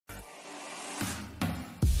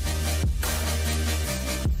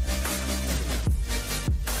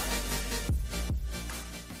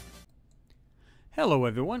Hello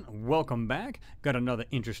everyone, welcome back. Got another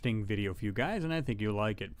interesting video for you guys and I think you'll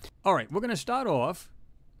like it. Alright, we're going to start off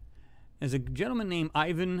as a gentleman named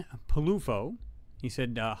Ivan Palufo. He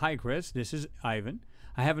said, hi Chris, this is Ivan.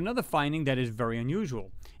 I have another finding that is very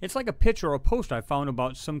unusual. It's like a picture or a post I found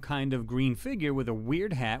about some kind of green figure with a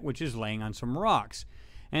weird hat which is laying on some rocks.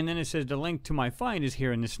 And then it says the link to my find is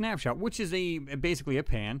here in the snapshot, which is basically a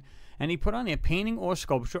pan. And he put on there painting or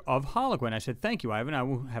sculpture of Harlequin. I said, thank you, Ivan. I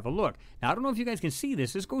will have a look. Now, I don't know if you guys can see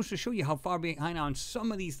this. This goes to show you how far behind on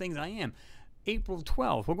some of these things I am. April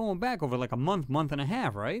 12th. We're going back over like a month and a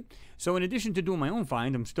half, right? So in addition to doing my own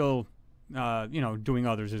find, I'm still, doing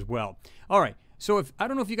others as well. All right. So I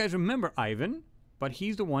don't know if you guys remember Ivan, but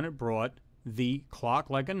he's the one that brought the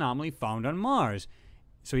clock-like anomaly found on Mars.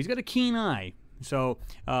 So he's got a keen eye. So,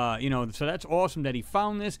 so that's awesome that he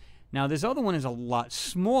found this. Now, this other one is a lot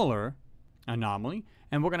smaller anomaly,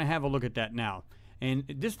 and we're going to have a look at that now. And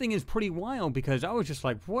this thing is pretty wild because I was just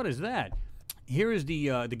like, what is that? Here is the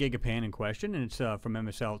gigapan in question, and it's from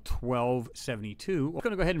MSL 1272. I'm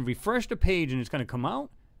going to go ahead and refresh the page, and it's going to come out,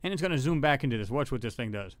 and it's going to zoom back into this. Watch what this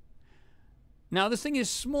thing does. Now, this thing is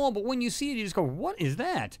small, but when you see it, you just go, what is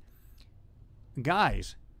that?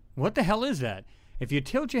 Guys, what the hell is that? If you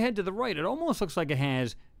tilt your head to the right, it almost looks like it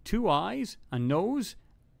has two eyes, a nose,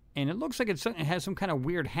 and it looks like it has some kind of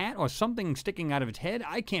weird hat or something sticking out of its head.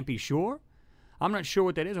 I can't be sure. I'm not sure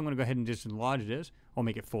what that is. I'm going to go ahead and just enlarge this, or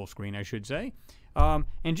make it full screen, I should say.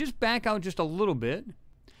 And just back out just a little bit.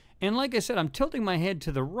 And like I said, I'm tilting my head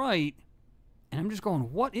to the right, and I'm just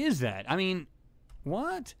going, what is that? I mean,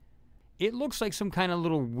 what? It looks like some kind of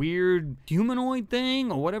little weird humanoid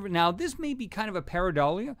thing or whatever. Now, this may be kind of a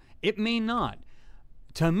pareidolia. It may not.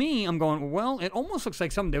 To me, I'm going, well, it almost looks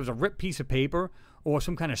like there was a ripped piece of paper or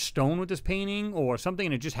some kind of stone with this painting or something,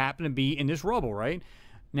 and it just happened to be in this rubble, right?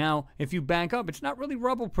 Now, if you back up, it's not really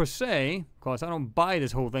rubble per se. Of course, I don't buy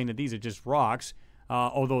this whole thing that these are just rocks,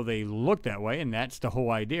 although they look that way, and that's the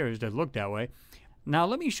whole idea, is they look that way. Now,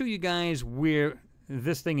 let me show you guys where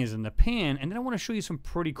this thing is in the pan, and then I want to show you some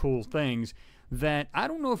pretty cool things that I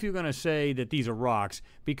don't know if you're going to say that these are rocks,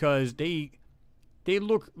 because they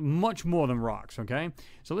look much more than rocks, okay?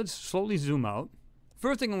 So let's slowly zoom out.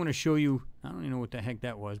 First thing I want to show you, I don't even know what the heck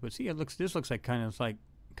that was, but see, this looks like kind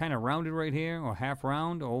of rounded right here, or half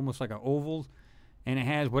round, or almost like an oval, and it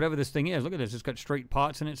has whatever this thing is. Look at this, it's got straight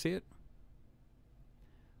pots in it, see it?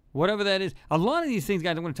 Whatever that is. A lot of these things,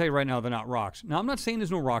 guys, I'm going to tell you right now, they're not rocks. Now, I'm not saying there's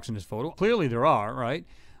no rocks in this photo. Clearly there are, right?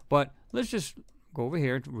 But let's just go over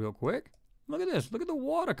here real quick. Look at this. Look at the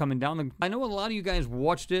water coming down. I know a lot of you guys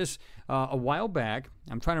watched this a while back.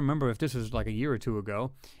 I'm trying to remember if this was like a year or two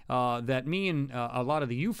ago. That me and a lot of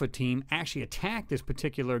the UFA team actually attacked this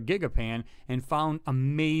particular gigapan and found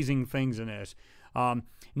amazing things in this.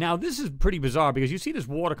 Now, this is pretty bizarre because you see this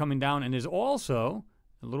water coming down, and there's also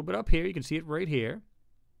a little bit up here. You can see it right here.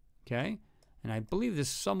 Okay? And I believe there's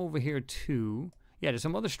some over here too. Yeah, there's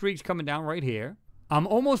some other streaks coming down right here. I'm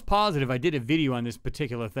almost positive I did a video on this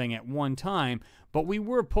particular thing at one time, but we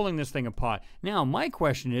were pulling this thing apart. Now, my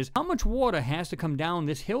question is, how much water has to come down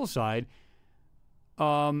this hillside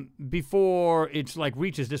before it's like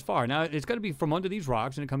reaches this far? Now, it's got to be from under these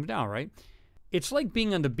rocks and it comes down, right? It's like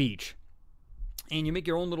being on the beach and you make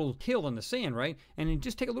your own little hill in the sand, right? And you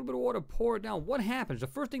just take a little bit of water, pour it down. What happens? The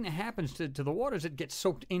first thing that happens to the water is it gets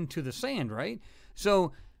soaked into the sand, right?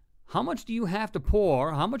 So how much do you have to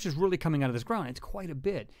pour? How much is really coming out of this ground? It's quite a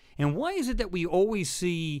bit. And why is it that we always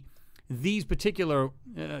see these particular,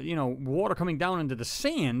 water coming down into the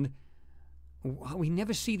sand? We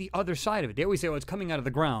never see the other side of it. They always say, oh, it's coming out of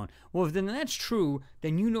the ground. Well, if then that's true,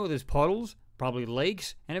 then you know there's puddles, probably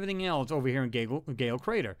lakes, and everything else over here in Gale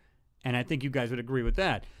Crater. And I think you guys would agree with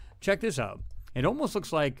that. Check this out. It almost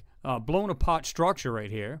looks like a blown apart structure right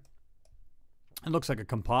here. It looks like a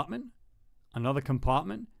compartment, another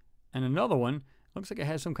compartment, and another one. Looks like it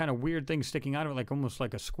has some kind of weird thing sticking out of it, like almost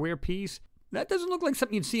like a square piece. That doesn't look like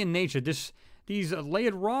something you'd see in nature. These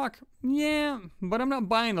layered rock, yeah, but I'm not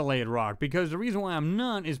buying the layered rock, because the reason why I'm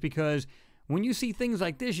not is because when you see things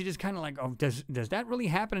like this, you just kind of like, oh, does that really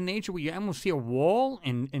happen in nature where you almost see a wall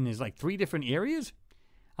and there's like 3 different areas?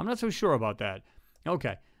 I'm not so sure about that.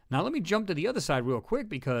 Okay, now let me jump to the other side real quick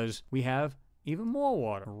because we have even more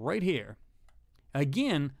water right here.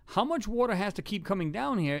 Again, how much water has to keep coming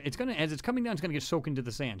down here? As it's coming down, it's gonna get soaked into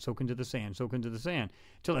the sand, soaked into the sand, soaked into the sand,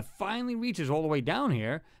 till it finally reaches all the way down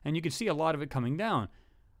here, and you can see a lot of it coming down.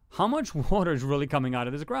 How much water is really coming out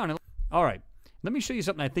of this ground? All right, let me show you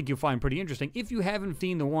something I think you'll find pretty interesting if you haven't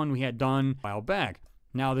seen the one we had done a while back.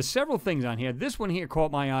 Now, there's several things on here. This one here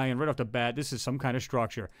caught my eye, and right off the bat, this is some kind of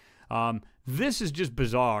structure. This is just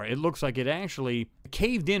bizarre. It looks like it actually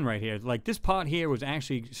caved in right here. Like this part here was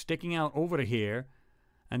actually sticking out over to here.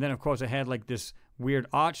 And then, of course, it had like this weird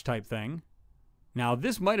arch type thing. Now,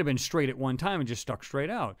 this might have been straight at one time and just stuck straight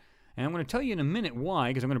out. And I'm going to tell you in a minute why,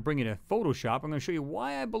 because I'm going to bring you to Photoshop. I'm going to show you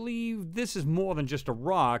why I believe this is more than just a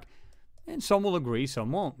rock. And some will agree,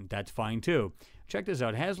 some won't. That's fine, too. Check this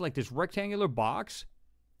out. It has like this rectangular box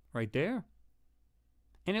right there.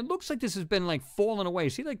 And it looks like this has been like fallen away.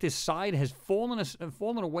 See, like this side has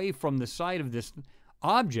fallen away from the side of this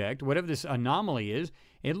object, whatever this anomaly is.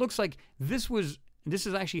 It looks like this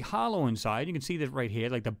is actually hollow inside. You can see that right here.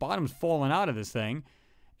 Like the bottom's fallen out of this thing.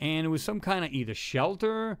 And it was some kind of either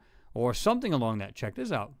shelter or something along that. Check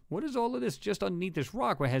this out. What is all of this just underneath this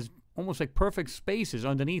rock where it has almost like perfect spaces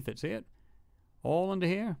underneath it? See it? All under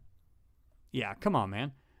here? Yeah, come on,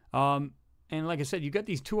 man. And like I said, you got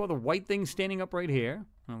these two other white things standing up right here.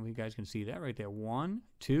 I don't know if you guys can see that right there. 1,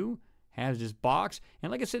 2, has this box.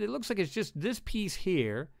 And like I said, it looks like it's just this piece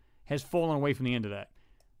here has fallen away from the end of that.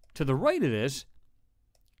 To the right of this,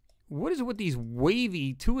 what is it with these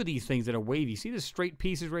wavy, two of these things that are wavy? See the straight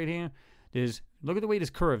pieces right here? Look at the way this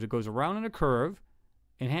curves. It goes around in a curve.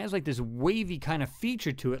 It has like this wavy kind of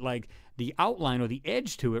feature to it, like the outline or the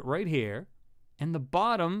edge to it right here. And the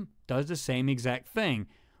bottom does the same exact thing.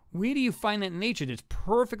 Where do you find that in nature that's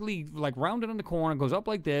perfectly like rounded on the corner, goes up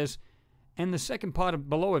like this, and the second part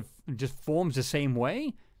below it just forms the same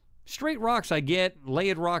way? Straight rocks I get,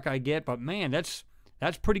 layered rock I get, but man, that's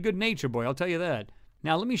pretty good nature, boy, I'll tell you that.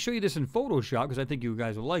 Now, let me show you this in Photoshop, because I think you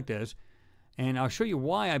guys will like this, and I'll show you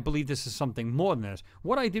why I believe this is something more than this.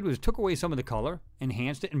 What I did was took away some of the color,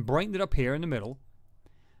 enhanced it, and brightened it up here in the middle.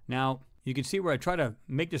 Now, you can see where I try to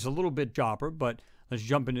make this a little bit jopper, but let's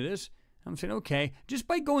jump into this. I'm saying, okay, just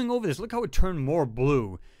by going over this, look how it turned more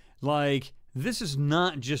blue. Like, this is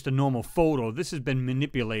not just a normal photo. This has been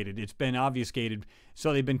manipulated. It's been obfuscated.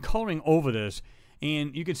 So they've been coloring over this.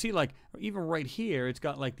 And you can see, like, even right here, it's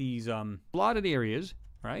got, like, these blotted areas,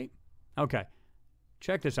 right? Okay,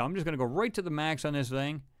 check this out. I'm just going to go right to the max on this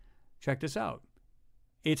thing. Check this out.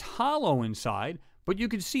 It's hollow inside, but you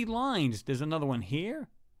can see lines. There's another one here.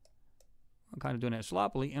 I'm kind of doing that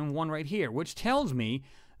sloppily. And one right here, which tells me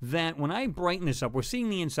that when I brighten this up, we're seeing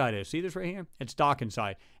the inside of it. See this right here? It's dark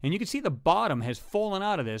inside. And you can see the bottom has fallen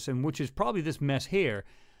out of this, and which is probably this mess here.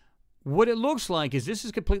 What it looks like is this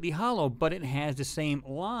is completely hollow, but it has the same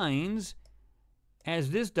lines as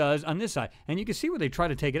this does on this side. And you can see where they try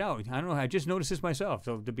to take it out. I don't know. I just noticed this myself.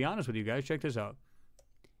 So to be honest with you guys, check this out.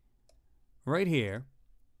 Right here,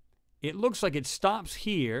 it looks like it stops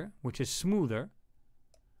here, which is smoother.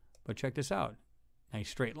 But check this out. Nice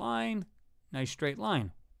straight line. Nice straight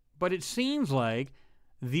line. But it seems like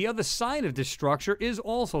the other side of this structure is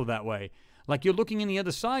also that way. Like you're looking in the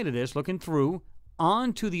other side of this, looking through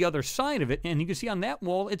onto the other side of it, and you can see on that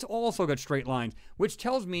wall, it's also got straight lines, which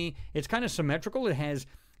tells me it's kind of symmetrical. It has,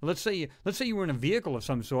 let's say you were in a vehicle of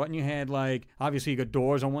some sort, and you had like, obviously you got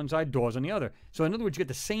doors on one side, doors on the other. So in other words, you get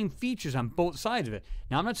the same features on both sides of it.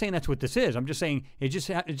 Now, I'm not saying that's what this is. I'm just saying it's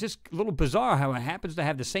just a little bizarre how it happens to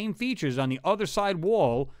have the same features on the other side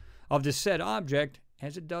wall of the said object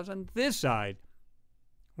as it does on this side.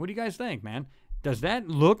 What do you guys think, man? Does that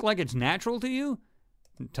look like it's natural to you?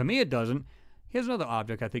 To me, it doesn't. Here's another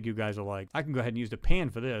object I think you guys will like. I can go ahead and use the pan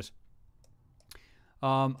for this.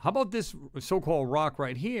 How about this so-called rock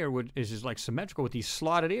right here, which is just like symmetrical with these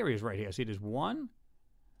slotted areas right here? See, there's one. Let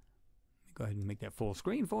me go ahead and make that full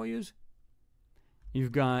screen for you.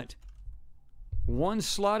 You've got one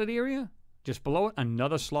slotted area. Just below it,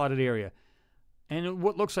 another slotted area. And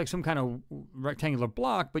what looks like some kind of rectangular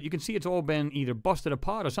block, but you can see it's all been either busted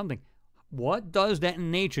apart or something. What does that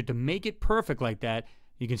in nature to make it perfect like that?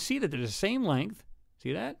 You can see that they're the same length.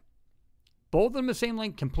 See that? Both of them the same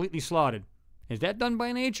length, completely slotted. Is that done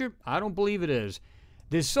by nature? I don't believe it is.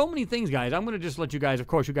 There's so many things, guys. I'm going to just let you guys, of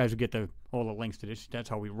course, you guys will get all the links to this. That's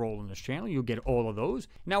how we roll in this channel. You'll get all of those.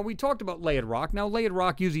 Now, we talked about layered rock. Now, layered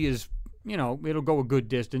rock usually is, you know, it'll go a good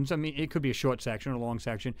distance. I mean, it could be a short section or a long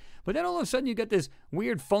section. But then all of a sudden, you get this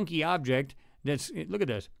weird, funky object that's, look at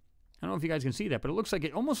this. I don't know if you guys can see that, but it looks like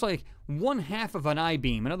it almost like one half of an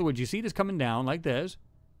I-beam. In other words, you see this coming down like this,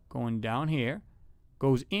 going down here,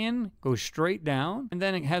 goes in, goes straight down, and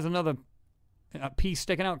then it has another piece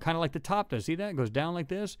sticking out, kind of like the top does. See that? It goes down like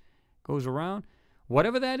this, goes around.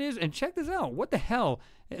 Whatever that is, and check this out. What the hell?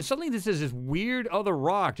 Suddenly this is this weird other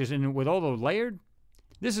rock just in with all the layered.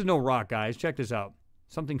 This is no rock, guys. Check this out.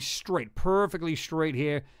 Something straight, perfectly straight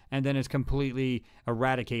here, and then it's completely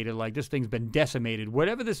eradicated, like this thing's been decimated.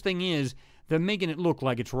 Whatever this thing is, they're making it look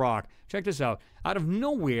like it's rock. Check this out. Out of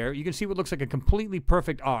nowhere, you can see what looks like a completely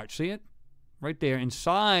perfect arch. See it? Right there,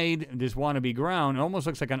 inside this wannabe ground, it almost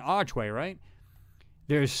looks like an archway, right?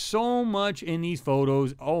 There's so much in these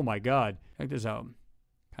photos. Oh my God. Check this out.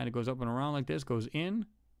 Kind of goes up and around like this, goes in.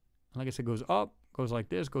 Like I said, goes up, goes like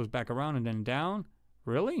this, goes back around and then down.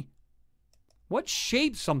 Really? What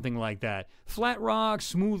shapes something like that? Flat rocks,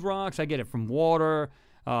 smooth rocks, I get it from water.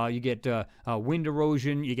 You get wind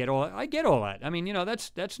erosion. You get all that. I get all that. I mean, you know,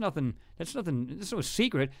 that's nothing. That's nothing. It's no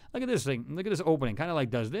secret. Look at this thing. Look at this opening. Kind of like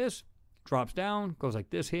does this, drops down, goes like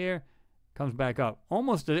this here, comes back up.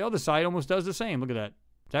 Almost the other side almost does the same. Look at that.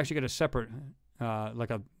 It's actually got a separate,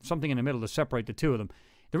 like something in the middle to separate the two of them.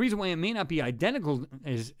 The reason why it may not be identical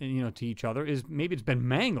is, you know, to each other is maybe it's been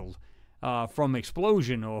mangled. From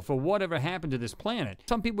explosion or for whatever happened to this planet.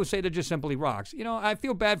 Some people say they're just simply rocks. You know, I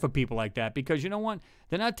feel bad for people like that because, you know what?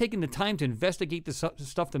 They're not taking the time to investigate the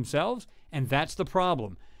stuff themselves, and that's the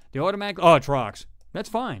problem. They automatically, oh, it's rocks. That's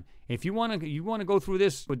fine. If you want to go through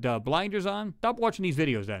this with blinders on, stop watching these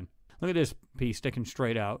videos then. Look at this piece sticking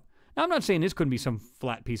straight out. Now, I'm not saying this couldn't be some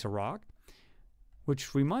flat piece of rock,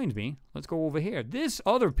 which reminds me, let's go over here. This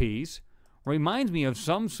other piece reminds me of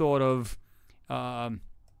some sort of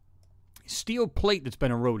steel plate that's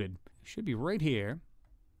been eroded. It should be right here.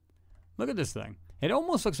 Look at this thing. It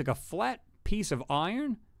almost looks like a flat piece of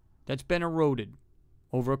iron that's been eroded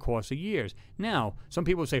over a course of years. Now, some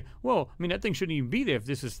people say, well, I mean, that thing shouldn't even be there if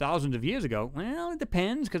this is thousands of years ago. Well, it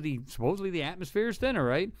depends because supposedly the atmosphere is thinner,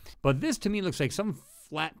 right? But this to me looks like some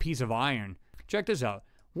flat piece of iron. Check this out.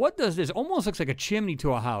 What does this? Almost looks like a chimney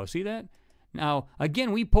to a house. See that? Now,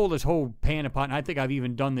 again, we pull this whole pan apart, and I think I've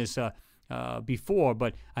even done this before,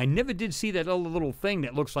 but I never did see that other little thing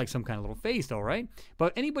that looks like some kind of little face, though, right?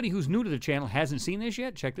 But anybody who's new to the channel hasn't seen this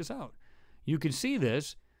yet, check this out. You can see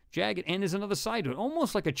this jagged, and there's another side to it,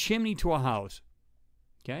 almost like a chimney to a house.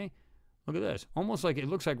 Okay? Look at this. Almost like, it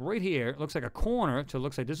looks like right here, it looks like a corner, so it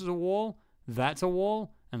looks like this is a wall, that's a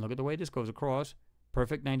wall, and look at the way this goes across.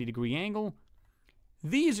 Perfect 90-degree angle.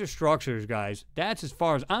 These are structures, guys. That's as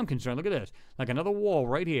far as I'm concerned. Look at this. Like another wall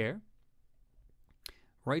right here.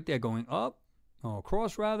 Right there going up, or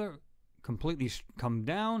across rather, completely come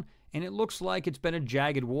down, and it looks like it's been a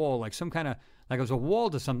jagged wall, like some kind of, like it was a wall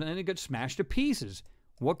to something, and it got smashed to pieces.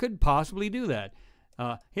 What could possibly do that?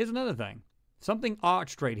 Here's another thing. Something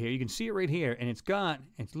arched right here. You can see it right here, and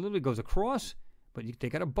it literally goes across, but they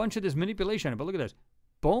got a bunch of this manipulation on it. But look at this.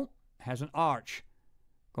 Boom, has an arch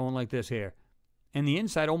going like this here. And the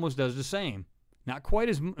inside almost does the same. Not quite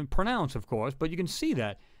as pronounced, of course, but you can see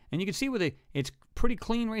that. And you can see where it's pretty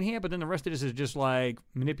clean right here, but then the rest of this is just like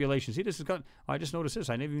manipulation. See, this has got, I just noticed this.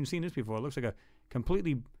 I never even seen this before. It looks like a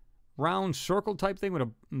completely round circle type thing with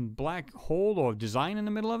a black hole or design in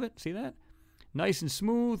the middle of it. See that? Nice and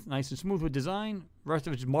smooth with design. The rest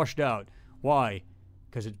of it's mushed out. Why?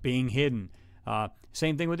 Because it's being hidden.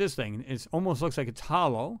 Same thing with this thing. It almost looks like it's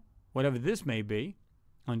hollow, whatever this may be,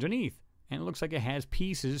 underneath. And it looks like it has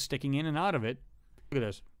pieces sticking in and out of it. Look at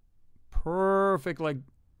this. Perfect, like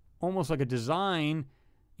almost like a design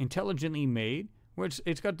intelligently made where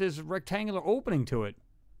it's got this rectangular opening to it.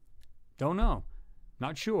 Don't know.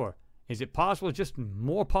 Not sure. Is it possible it's just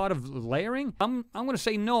more part of layering? I'm going to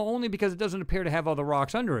say no, only because it doesn't appear to have other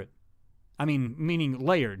rocks under it. I mean, meaning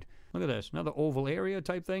layered. Look at this. Another oval area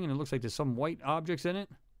type thing, and it looks like there's some white objects in it.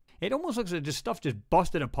 It almost looks like this stuff just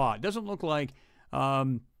busted apart. It doesn't look like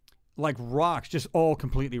rocks, just all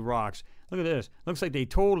completely rocks. Look at this. Looks like they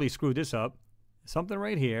totally screwed this up. Something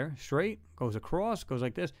right here, straight, goes across, goes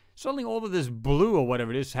like this. Suddenly all of this blue or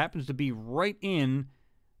whatever it is happens to be right in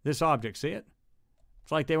this object. See it?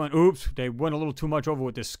 It's like they went, oops, they went a little too much over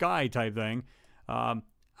with this sky type thing.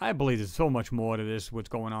 I believe there's so much more to this, what's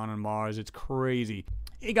going on Mars. It's crazy.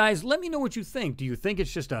 Hey guys, let me know what you think. Do you think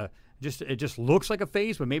it's just it just looks like a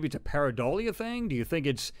face, but maybe it's a pareidolia thing? Do you think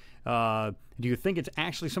it's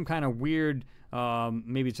actually some kind of weird,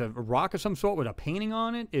 maybe it's a rock of some sort with a painting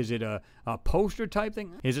on it? Is it a poster type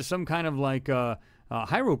thing? Is it some kind of like a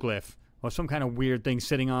hieroglyph or some kind of weird thing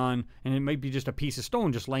sitting on, and it might be just a piece of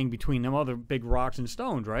stone just laying between them other big rocks and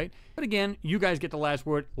stones, right? But again, you guys get the last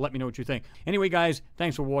word. Let me know what you think. Anyway, guys,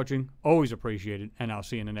 thanks for watching. Always appreciate it, and I'll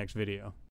see you in the next video.